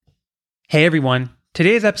Hey everyone,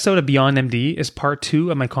 today's episode of Beyond MD is part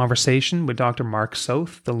 2 of my conversation with Dr. Mark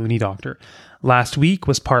Soth, the Loonie Doctor. Last week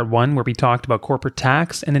was part 1 where we talked about corporate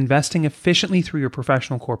tax and investing efficiently through your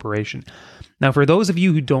professional corporation. Now, for those of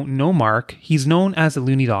you who don't know Mark, he's known as the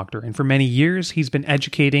Loonie Doctor, and for many years he's been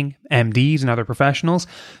educating MDs and other professionals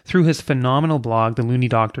through his phenomenal blog,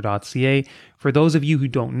 thelooniedoctor.ca. For those of you who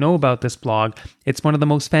don't know about this blog, it's one of the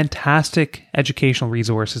most fantastic educational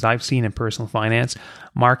resources I've seen in personal finance.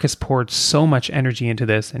 Mark has poured so much energy into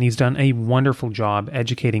this, and he's done a wonderful job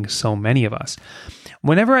educating so many of us.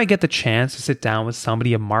 Whenever I get the chance to sit down with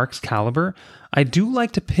somebody of Mark's caliber, I do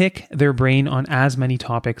like to pick their brain on as many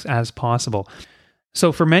topics as possible.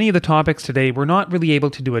 So for many of the topics today, we're not really able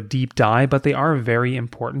to do a deep dive, but they are very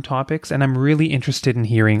important topics, and I'm really interested in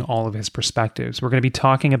hearing all of his perspectives. We're going to be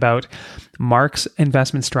talking about Mark's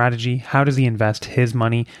investment strategy, how does he invest his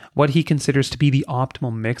money, what he considers to be the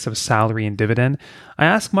optimal mix of salary and dividend. I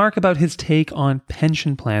asked Mark about his take on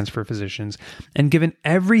pension plans for physicians, and given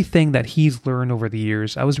everything that he's learned over the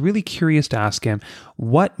years, I was really curious to ask him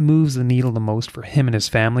what moves the needle the most for him and his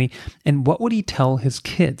family, and what would he tell his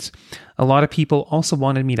kids. A lot of people also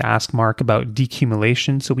wanted me to ask Mark about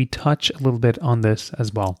decumulation, so we touch a little bit on this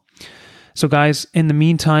as well. So guys, in the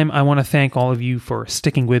meantime, I want to thank all of you for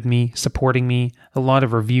sticking with me, supporting me, a lot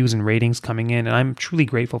of reviews and ratings coming in, and I'm truly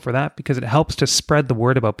grateful for that because it helps to spread the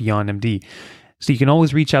word about Beyond MD. So you can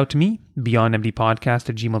always reach out to me,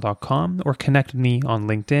 beyondmdpodcast@gmail.com, or connect with me on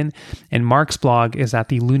LinkedIn, and Mark's blog is at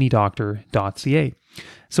thelooniedoctor.ca.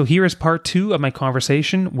 So here is part 2 of my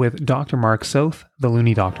conversation with Dr. Mark Soth, the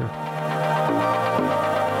Loonie Doctor.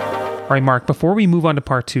 All right, Mark, before we move on to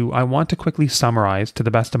part 2, I want to quickly summarize, to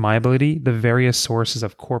the best of my ability, the various sources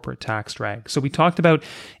of corporate tax drag. So we talked about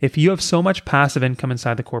if you have so much passive income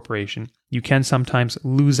inside the corporation, you can sometimes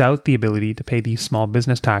lose out the ability to pay the small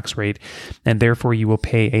business tax rate, and therefore you will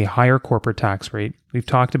pay a higher corporate tax rate. We've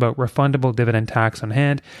talked about refundable dividend tax on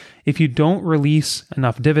hand. If you don't release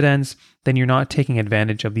enough dividends, then you're not taking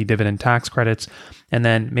advantage of the dividend tax credits. And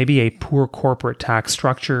then maybe a poor corporate tax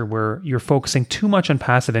structure where you're focusing too much on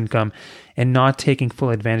passive income and not taking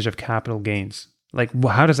full advantage of capital gains. Like,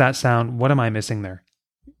 how does that sound? What am I missing there?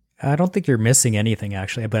 I don't think you're missing anything,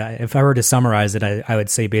 actually. But if I were to summarize it, I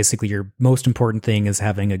would say basically your most important thing is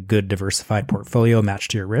having a good diversified portfolio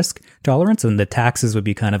matched to your risk tolerance. And the taxes would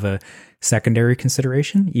be kind of a secondary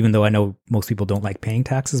consideration, even though I know most people don't like paying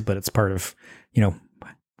taxes, but it's part of,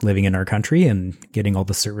 living in our country and getting all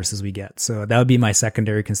the services we get. So that would be my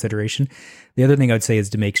secondary consideration. The other thing I would say is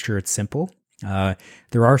to make sure it's simple.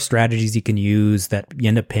 There are strategies you can use that you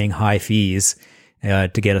end up paying high fees to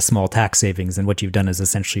get a small tax savings. And what you've done is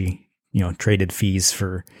essentially, traded fees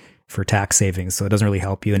for tax savings. So it doesn't really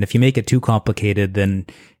help you. And if you make it too complicated, then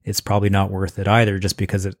it's probably not worth it either, just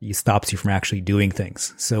because it stops you from actually doing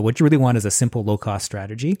things. So what you really want is a simple low-cost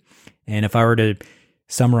strategy. And if I were to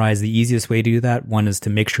summarize the easiest way to do that, one is to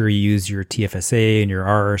make sure you use your TFSA and your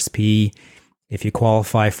RRSP. If you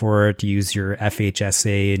qualify for it, use your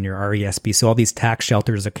FHSA and your RESP. So all these tax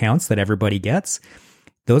shelters accounts that everybody gets,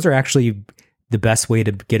 those are actually the best way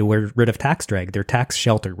to get rid of tax drag. They're tax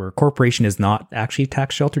sheltered, where a corporation is not actually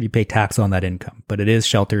tax sheltered. You pay tax on that income, but it is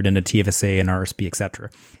sheltered in a TFSA and RSP, etc.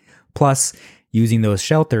 Plus, using those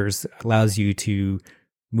shelters allows you to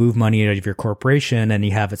move money out of your corporation and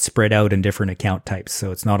you have it spread out in different account types.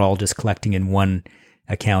 So it's not all just collecting in one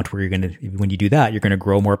account where when you do that, you're going to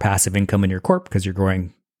grow more passive income in your corp because you're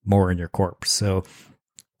growing more in your corp. So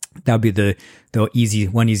that would be the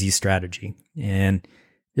easy strategy. And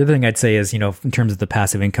the other thing I'd say is, in terms of the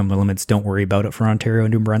passive income limits, don't worry about it for Ontario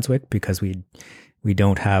and New Brunswick because we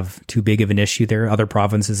don't have too big of an issue there. Other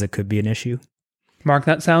provinces, it could be an issue. Mark,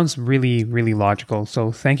 that sounds really, really logical.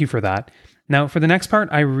 So thank you for that. Now, for the next part,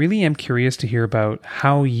 I really am curious to hear about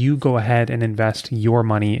how you go ahead and invest your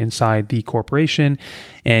money inside the corporation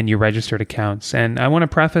and your registered accounts. And I want to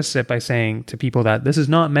preface it by saying to people that this is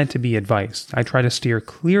not meant to be advice. I try to steer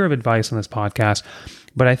clear of advice on this podcast,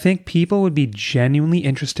 but I think people would be genuinely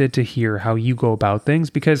interested to hear how you go about things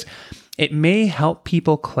because it may help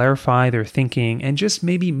people clarify their thinking and just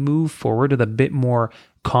maybe move forward with a bit more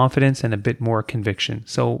confidence and a bit more conviction.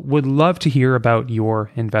 So would love to hear about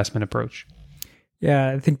your investment approach.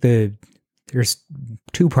 Yeah, I think there's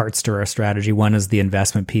two parts to our strategy. One is the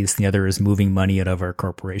investment piece. The other is moving money out of our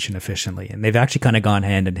corporation efficiently. And they've actually kind of gone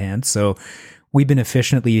hand in hand. So we've been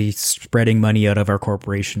efficiently spreading money out of our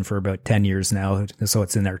corporation for about 10 years now. So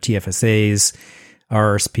it's in our TFSAs,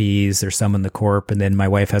 RRSPs, there's some in the corp. And then my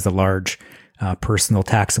wife has a large personal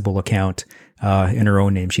taxable account in her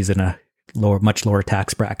own name. She's in a much lower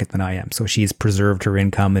tax bracket than I am. So she's preserved her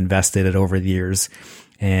income, invested it over the years.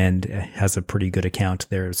 and has a pretty good account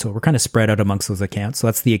there. So we're kind of spread out amongst those accounts. So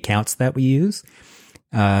that's the accounts that we use.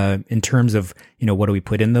 In terms of, what do we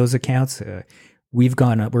put in those accounts? We're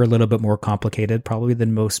a little bit more complicated probably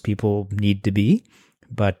than most people need to be,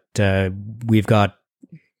 but we've got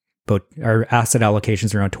about our asset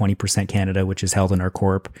allocations around 20% Canada, which is held in our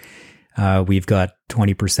corp. We've got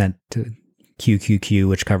 20% to QQQ,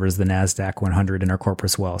 which covers the NASDAQ 100 in our corp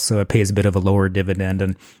as well. So it pays a bit of a lower dividend,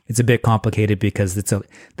 and it's a bit complicated because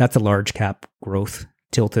that's a large cap growth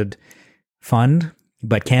tilted fund.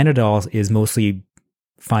 But Canada is mostly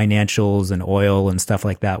financials and oil and stuff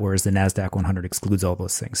like that, whereas the NASDAQ 100 excludes all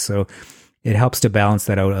those things. So it helps to balance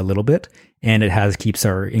that out a little bit, and it keeps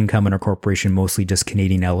our income in our corporation mostly just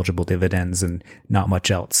Canadian eligible dividends and not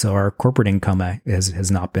much else. So our corporate income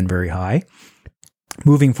has not been very high.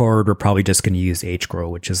 Moving forward, we're probably just going to use HGROW,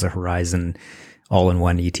 which is a Horizon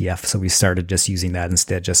all-in-one ETF. So we started just using that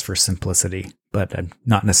instead, just for simplicity, but I'm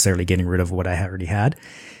not necessarily getting rid of what I already had.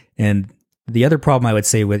 And the other problem I would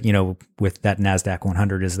say with that NASDAQ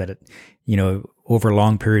 100 is that over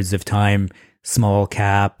long periods of time, small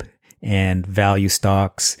cap and value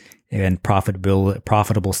stocks and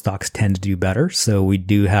profitable stocks tend to do better. So we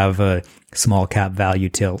do have a small cap value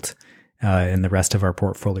tilt in the rest of our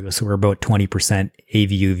portfolio. So we're about 20%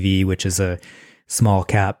 AVUV, which is a small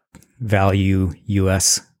cap value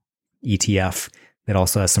US ETF that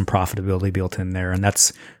also has some profitability built in there. And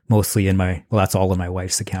that's mostly that's all in my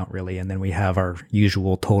wife's account really. And then we have our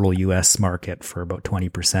usual total US market for about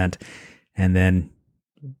 20%. And then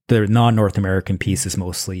the non-North American piece is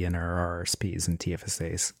mostly in our RRSPs and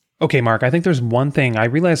TFSAs. Okay, Mark, I think there's one thing I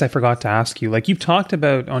realized I forgot to ask you. Like, you've talked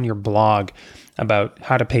about on your blog about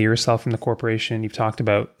how to pay yourself from the corporation. You've talked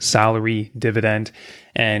about salary, dividend,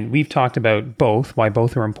 and we've talked about both, why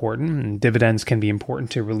both are important, and dividends can be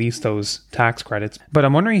important to release those tax credits. But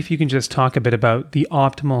I'm wondering if you can just talk a bit about the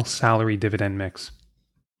optimal salary dividend mix.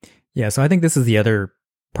 Yeah, so I think this is the other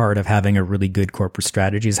part of having a really good corporate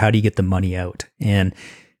strategy is how do you get the money out? And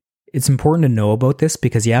it's important to know about this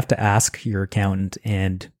because you have to ask your accountant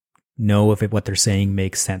and know if what they're saying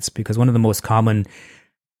makes sense. Because one of the most common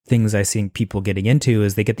things I see people getting into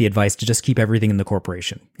is they get the advice to just keep everything in the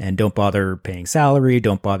corporation and don't bother paying salary,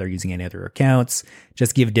 don't bother using any other accounts,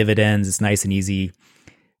 just give dividends. It's nice and easy,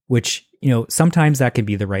 which, sometimes that can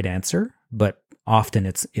be the right answer, but often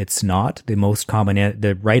it's not. The most common,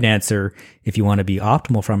 the right answer, if you want to be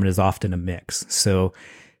optimal from it, is often a mix. So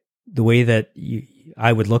the way that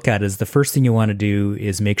I would look at it is the first thing you want to do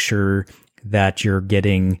is make sure that you're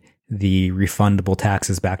getting the refundable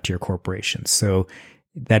taxes back to your corporation. So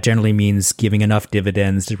that generally means giving enough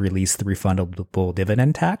dividends to release the refundable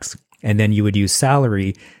dividend tax. And then you would use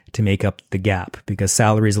salary to make up the gap because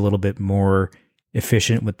salary is a little bit more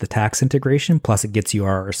efficient with the tax integration. Plus it gets you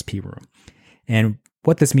RRSP room. And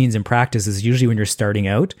what this means in practice is usually when you're starting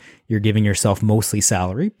out, you're giving yourself mostly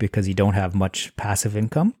salary because you don't have much passive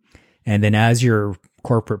income. And then as your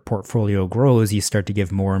corporate portfolio grows, you start to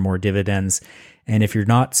give more and more dividends. And if you're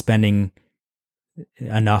not spending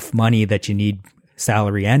enough money that you need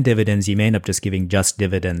salary and dividends, you may end up just giving just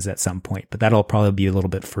dividends at some point. But that'll probably be a little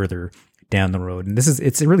bit further down the road. And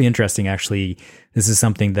it's really interesting, actually. This is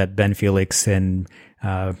something that Ben Felix and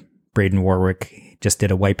Braden Warwick just did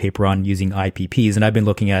a white paper on using IPPs. And I've been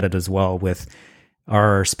looking at it as well with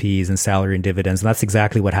RRSPs and salary and dividends. And that's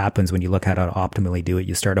exactly what happens when you look at how to optimally do it.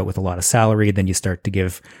 You start out with a lot of salary, then you start to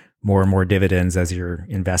give more and more dividends as your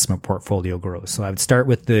investment portfolio grows. So I would start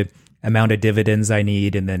with the amount of dividends I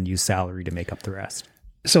need and then use salary to make up the rest.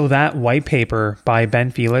 So that white paper by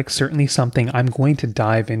Ben Felix, certainly something I'm going to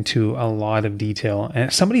dive into a lot of detail.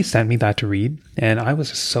 And somebody sent me that to read, and I was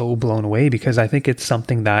so blown away because I think it's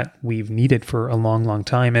something that we've needed for a long, long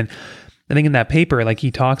time. And I think in that paper, like,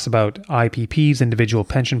 he talks about IPPs, individual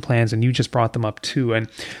pension plans, and you just brought them up too. And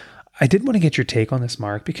I did want to get your take on this,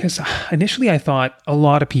 Mark, because initially I thought a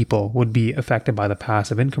lot of people would be affected by the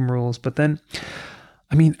passive income rules. But then,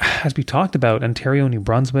 I mean, as we talked about, Ontario, New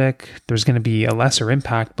Brunswick, there's going to be a lesser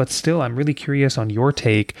impact. But still, I'm really curious on your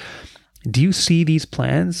take. Do you see these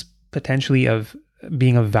plans potentially of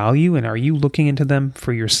being of value? And are you looking into them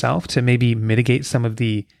for yourself to maybe mitigate some of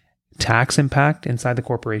the tax impact inside the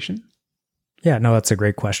corporation? Yeah, no, that's a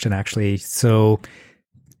great question, actually. So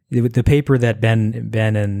the paper that Ben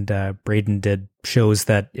and Braden did shows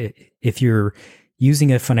that if you're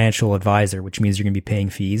using a financial advisor, which means you're going to be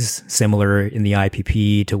paying fees similar in the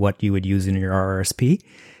IPP to what you would use in your RRSP,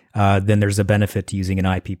 then there's a benefit to using an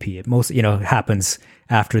IPP. It happens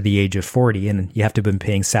after the age of 40, and you have to have been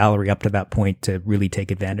paying salary up to that point to really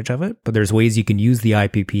take advantage of it. But there's ways you can use the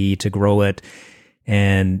IPP to grow it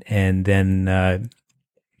and then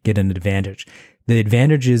get an advantage. the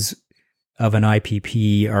advantages of an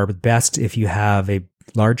IPP are best if you have a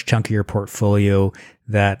large chunk of your portfolio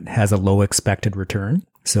that has a low expected return.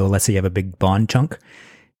 So let's say you have a big bond chunk,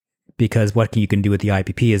 because what you can do with the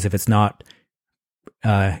IPP is if it's not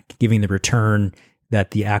giving the return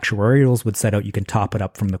that the actuarials would set out, you can top it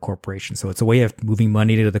up from the corporation. So it's a way of moving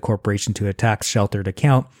money to the corporation to a tax sheltered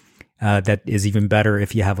account that is even better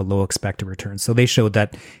if you have a low expected return. So they showed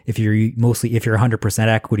that if you're 100%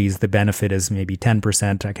 equities, the benefit is maybe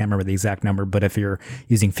 10%. I can't remember the exact number, but if you're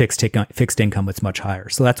using fixed income, it's much higher.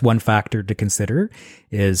 So that's one factor to consider,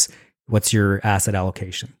 is what's your asset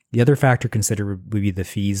allocation. The other factor to consider would be the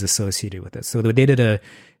fees associated with it. So the data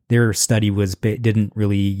their study didn't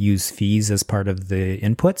really use fees as part of the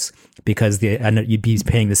inputs, because you'd be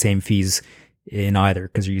paying the same fees in either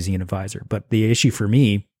because you're using an advisor. But the issue for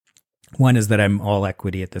me, one is that I'm all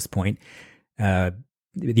equity at this point.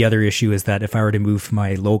 The other issue is that if I were to move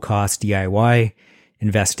my low cost DIY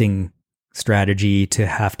investing strategy to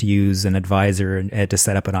have to use an advisor and to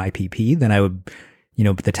set up an IPP, then I would,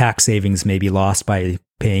 the tax savings may be lost by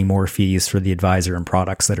paying more fees for the advisor and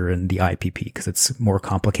products that are in the IPP, because it's more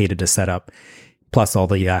complicated to set up, plus all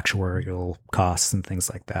the actuarial costs and things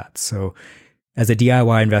like that. So as a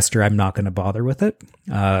DIY investor, I'm not going to bother with it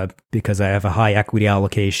because I have a high equity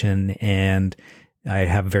allocation and I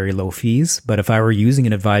have very low fees. But if I were using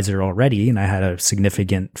an advisor already and I had a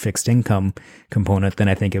significant fixed income component, then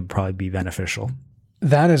I think it would probably be beneficial.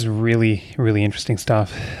 That is really, really interesting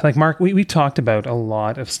stuff. Like, Mark, we talked about a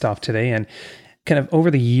lot of stuff today, and kind of over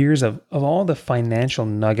the years of all the financial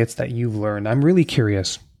nuggets that you've learned, I'm really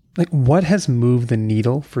curious, like, what has moved the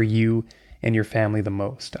needle for you and your family the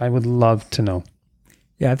most? I would love to know.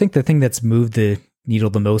 Yeah, I think the thing that's moved the needle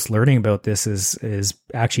the most learning about this is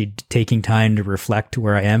actually taking time to reflect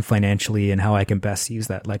where I am financially and how I can best use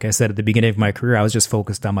that. Like I said, at the beginning of my career, I was just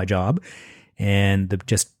focused on my job and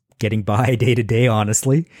just getting by day to day,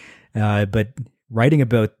 honestly. But writing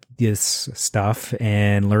about this stuff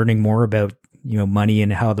and learning more about money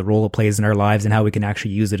and how the role it plays in our lives and how we can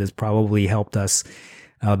actually use it has probably helped us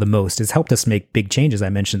the most. It's helped us make big changes. I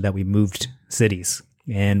mentioned that we moved cities,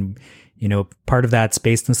 and part of that's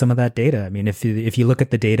based on some of that data. I mean, if you look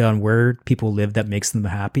at the data on where people live that makes them the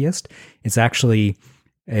happiest, it's actually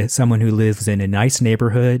someone who lives in a nice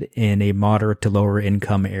neighborhood in a moderate to lower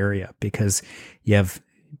income area, because you have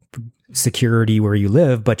security where you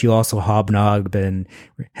live, but you also hobnob and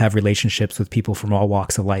have relationships with people from all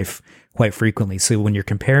walks of life quite frequently. So when you're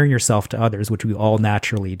comparing yourself to others, which we all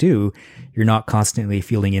naturally do, you're not constantly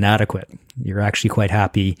feeling inadequate. You're actually quite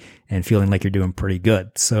happy and feeling like you're doing pretty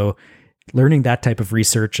good. So learning that type of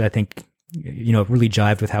research, I think, really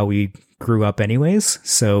jived with how we grew up anyways.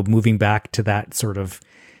 So moving back to that sort of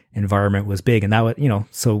environment was big. And that was,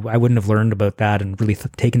 so I wouldn't have learned about that and really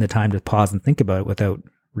taken the time to pause and think about it without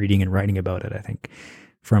reading and writing about it. I think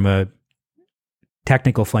from a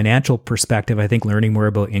technical financial perspective, I think learning more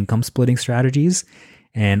about income splitting strategies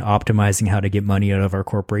and optimizing how to get money out of our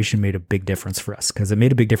corporation made a big difference for us, because it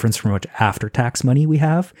made a big difference for how much after tax money we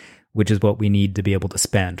have, which is what we need to be able to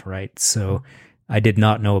spend, right? So I did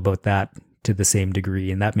not know about that to the same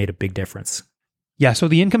degree, and that made a big difference. Yeah, so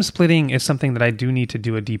the income splitting is something that I do need to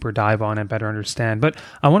do a deeper dive on and better understand. But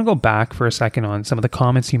I want to go back for a second on some of the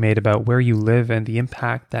comments you made about where you live and the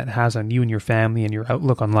impact that has on you and your family and your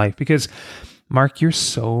outlook on life. Because, Mark, you're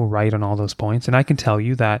so right on all those points. And I can tell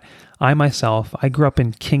you that I grew up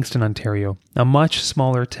in Kingston, Ontario, a much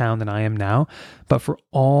smaller town than I am now. But for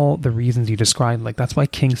all the reasons you described, like, that's why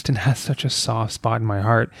Kingston has such a soft spot in my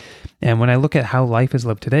heart. And when I look at how life is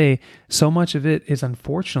lived today, so much of it is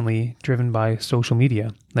unfortunately driven by social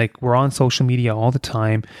media. Like, we're on social media all the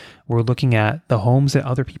time. We're looking at the homes that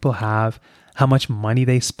other people have, how much money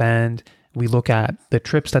they spend. We look at the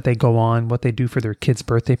trips that they go on, what they do for their kids'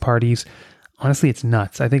 birthday parties. Honestly, it's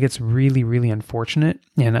nuts. I think it's really, really unfortunate.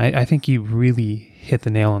 And I think you really hit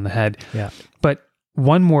the nail on the head. Yeah. But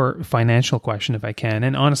one more financial question, if I can.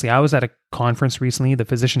 And honestly, I was at a conference recently, the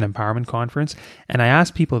Physician Empowerment Conference, and I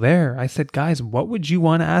asked people there, I said, guys, what would you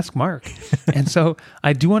want to ask Mark? And so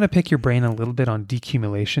I do want to pick your brain a little bit on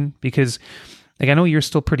decumulation, because like, I know you're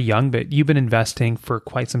still pretty young, but you've been investing for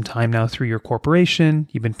quite some time now through your corporation.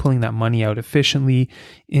 You've been pulling that money out efficiently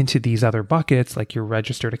into these other buckets, like your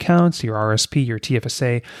registered accounts, your RSP, your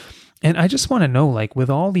TFSA. And I just want to know, like, with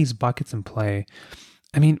all these buckets in play,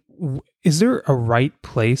 I mean, is there a right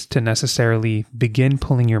place to necessarily begin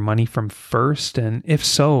pulling your money from first? And if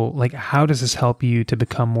so, like, how does this help you to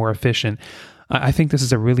become more efficient? I think this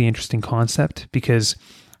is a really interesting concept, because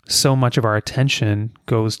so much of our attention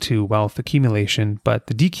goes to wealth accumulation, but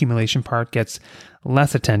the decumulation part gets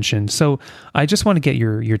less attention. So I just want to get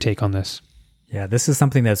your take on this. Yeah, this is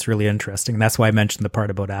something that's really interesting. That's why I mentioned the part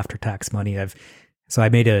about after-tax money. I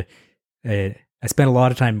spent a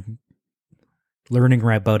lot of time learning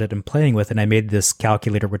about it and playing with it. And I made this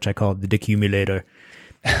calculator, which I call the decumulator,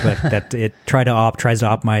 but that it tries to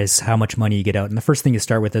optimize how much money you get out. And the first thing you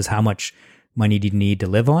start with is how much money do you need to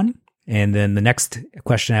live on? And then the next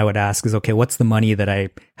question I would ask is, okay, what's the money that I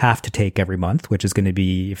have to take every month? Which is going to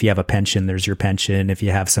be, if you have a pension, there's your pension. If you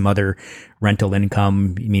have some other rental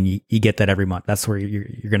income, I mean, you get that every month. That's where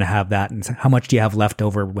you're going to have that. And how much do you have left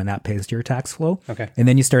over when that pays to your tax flow? Okay. And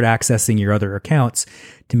then you start accessing your other accounts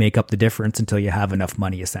to make up the difference until you have enough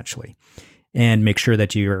money, essentially. And make sure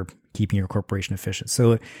that you're keeping your corporation efficient.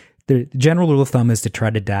 So the general rule of thumb is to try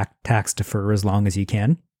to tax defer as long as you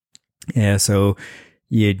can. So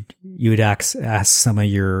you would ask some of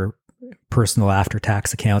your personal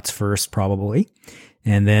after-tax accounts first, probably.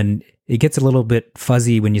 And then it gets a little bit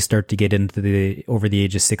fuzzy when you start to get into over the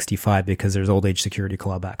age of 65 because there's old age security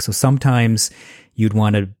clawback. So sometimes you'd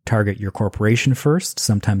want to target your corporation first.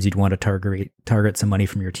 Sometimes you'd want to target some money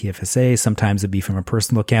from your TFSA. Sometimes it'd be from a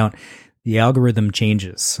personal account. The algorithm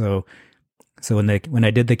changes. So when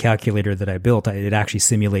I did the calculator that I built, it actually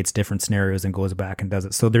simulates different scenarios and goes back and does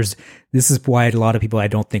it. So this is why a lot of people I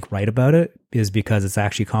don't think write about it, is because it's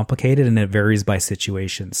actually complicated and it varies by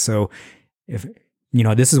situation. So if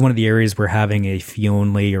this is one of the areas where having a fee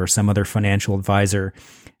only or some other financial advisor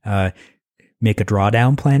make a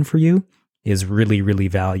drawdown plan for you is really, really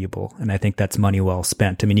valuable. And I think that's money well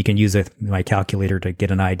spent. I mean, you can use my calculator to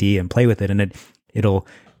get an idea and play with it, and it'll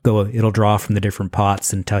draw from the different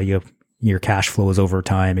pots and tell you your cash flows over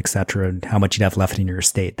time, et cetera, and how much you'd have left in your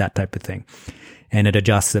estate, that type of thing. And it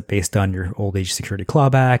adjusts it based on your old age security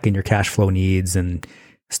clawback and your cash flow needs and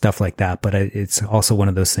stuff like that. But it's also one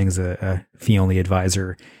of those things a fee-only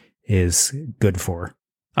advisor is good for.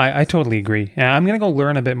 I totally agree. I'm going to go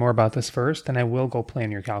learn a bit more about this first, and I will go play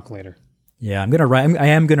on your calculator. Yeah, I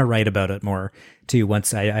am going to write about it more too.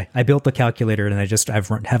 Once I built the calculator, and I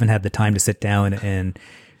haven't had the time to sit down and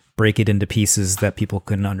break it into pieces that people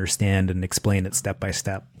can understand and explain it step by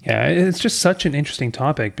step. Yeah, it's just such an interesting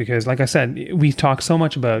topic because, like I said, we talk so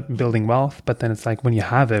much about building wealth, but then it's like when you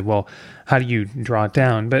have it, well, how do you draw it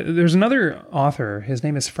down? But there's another author, his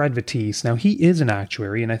name is Fred Vatisse. Now, he is an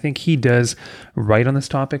actuary, and I think he does write on this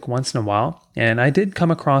topic once in a while. And I did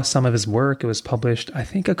come across some of his work. It was published, I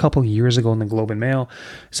think, a couple years ago in the Globe and Mail.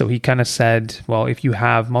 So he kind of said, well, if you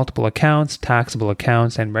have multiple accounts, taxable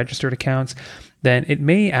accounts, and registered accounts, then it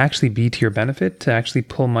may actually be to your benefit to actually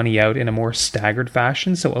pull money out in a more staggered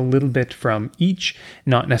fashion. So a little bit from each,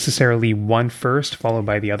 not necessarily one first followed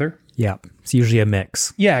by the other. Yeah, it's usually a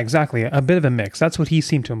mix. Yeah, exactly. A bit of a mix. That's what he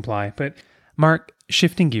seemed to imply. But Mark,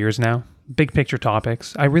 shifting gears now, big picture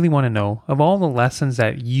topics. I really want to know, of all the lessons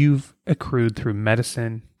that you've accrued through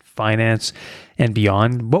medicine, finance, and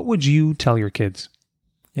beyond, what would you tell your kids?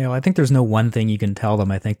 I think there's no one thing you can tell them.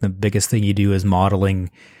 I think the biggest thing you do is modeling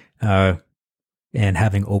and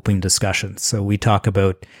having open discussions. So we talk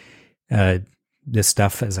about this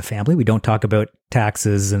stuff as a family. We don't talk about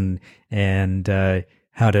taxes and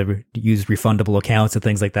how to use refundable accounts and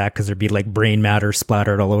things like that, because there'd be like brain matter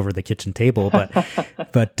splattered all over the kitchen table.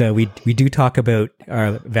 But we do talk about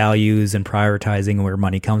our values and prioritizing where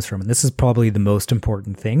money comes from. And this is probably the most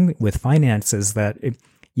important thing with finances, that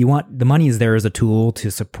the money is there as a tool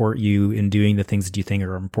to support you in doing the things that you think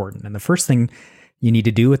are important. And the first thing you need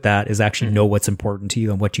to do with that is actually know what's important to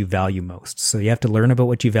you and what you value most. So you have to learn about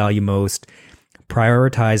what you value most,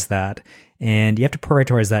 prioritize that, and you have to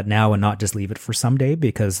prioritize that now and not just leave it for someday,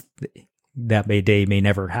 because that day may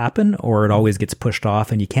never happen, or it always gets pushed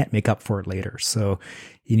off and you can't make up for it later. So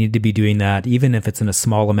you need to be doing that, even if it's in a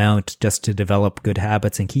small amount, just to develop good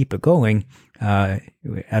habits and keep it going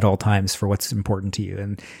at all times for what's important to you.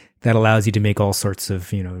 And that allows you to make all sorts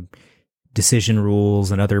of, decision rules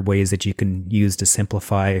and other ways that you can use to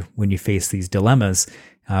simplify when you face these dilemmas,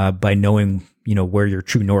 by knowing, where your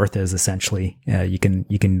true north is. Essentially, you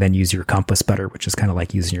can then use your compass better, which is kind of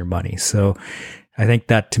like using your money. So I think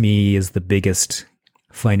that to me is the biggest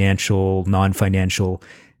financial, non-financial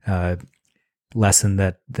lesson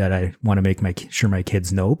that I want to make sure my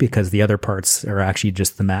kids know, because the other parts are actually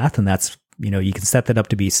just the math. And that's, you can set that up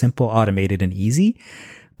to be simple, automated, and easy,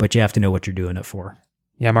 but you have to know what you're doing it for.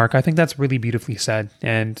 Yeah, Mark, I think that's really beautifully said.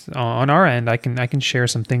 And on our end, I can share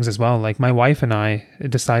some things as well. Like my wife and I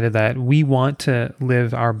decided that we want to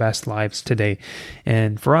live our best lives today.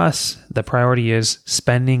 And for us, the priority is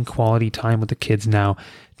spending quality time with the kids now,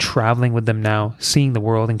 traveling with them now, seeing the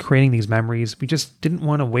world and creating these memories. We just didn't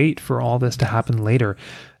want to wait for all this to happen later.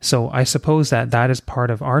 So I suppose that is part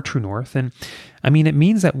of our true north. And I mean, it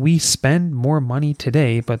means that we spend more money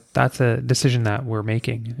today, but that's a decision that we're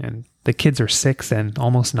making. And the kids are 6 and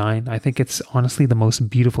almost 9. I think it's honestly the most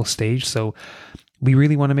beautiful stage. So we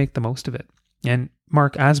really want to make the most of it. And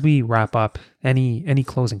Mark, as we wrap up, any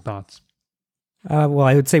closing thoughts? Well,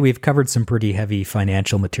 I would say we've covered some pretty heavy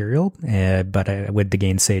financial material, but I would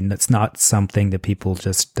again say that's not something that people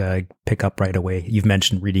just pick up right away. You've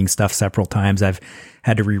mentioned reading stuff several times. I've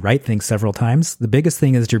had to rewrite things several times. The biggest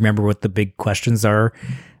thing is to remember what the big questions are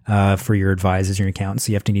for your advisors and your accountants.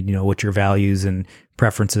 You have to need to know what your values and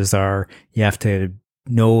preferences are. You have to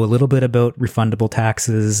know a little bit about refundable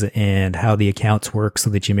taxes and how the accounts work so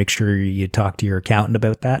that you make sure you talk to your accountant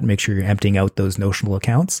about that and make sure you're emptying out those notional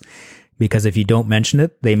accounts. Because if you don't mention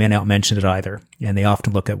it, they may not mention it either. And they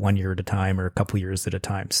often look at 1 year at a time or a couple of years at a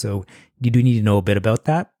time. So you do need to know a bit about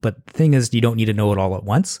that. But the thing is, you don't need to know it all at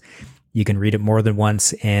once. You can read it more than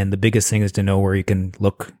once. And the biggest thing is to know where you can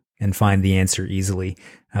look and find the answer easily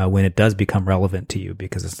when it does become relevant to you,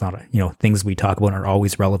 because it's not, things we talk about aren't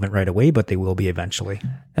always relevant right away, but they will be eventually.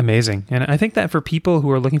 Amazing. And I think that for people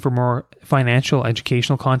who are looking for more financial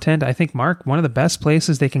educational content, I think, Mark, one of the best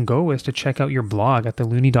places they can go is to check out your blog at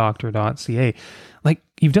theloonieDoctor.ca. Like,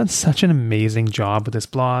 you've done such an amazing job with this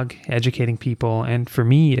blog, educating people. And for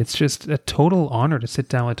me, it's just a total honor to sit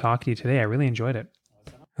down and talk to you today. I really enjoyed it.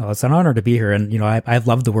 Well, it's an honor to be here. And, I've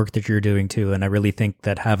loved the work that you're doing too. And I really think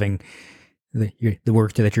that having the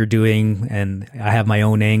work that you're doing, and I have my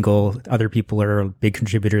own angle, other people are big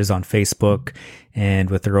contributors on Facebook and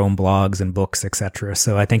with their own blogs and books, etc.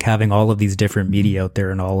 So I think having all of these different media out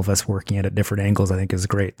there and all of us working at different angles, I think is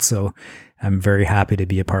great. So I'm very happy to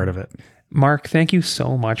be a part of it. Mark, thank you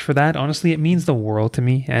so much for that. Honestly, it means the world to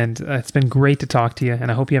me. And it's been great to talk to you.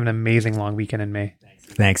 And I hope you have an amazing long weekend in May.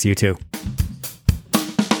 Thanks, you too.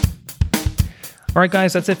 All right,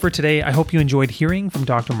 guys, that's it for today. I hope you enjoyed hearing from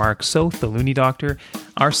Dr. Mark Soth, the Loonie Doctor.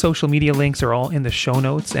 Our social media links are all in the show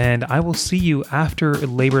notes, and I will see you after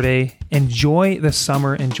Labor Day. Enjoy the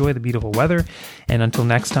summer, enjoy the beautiful weather, and until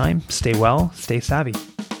next time, stay well, stay savvy.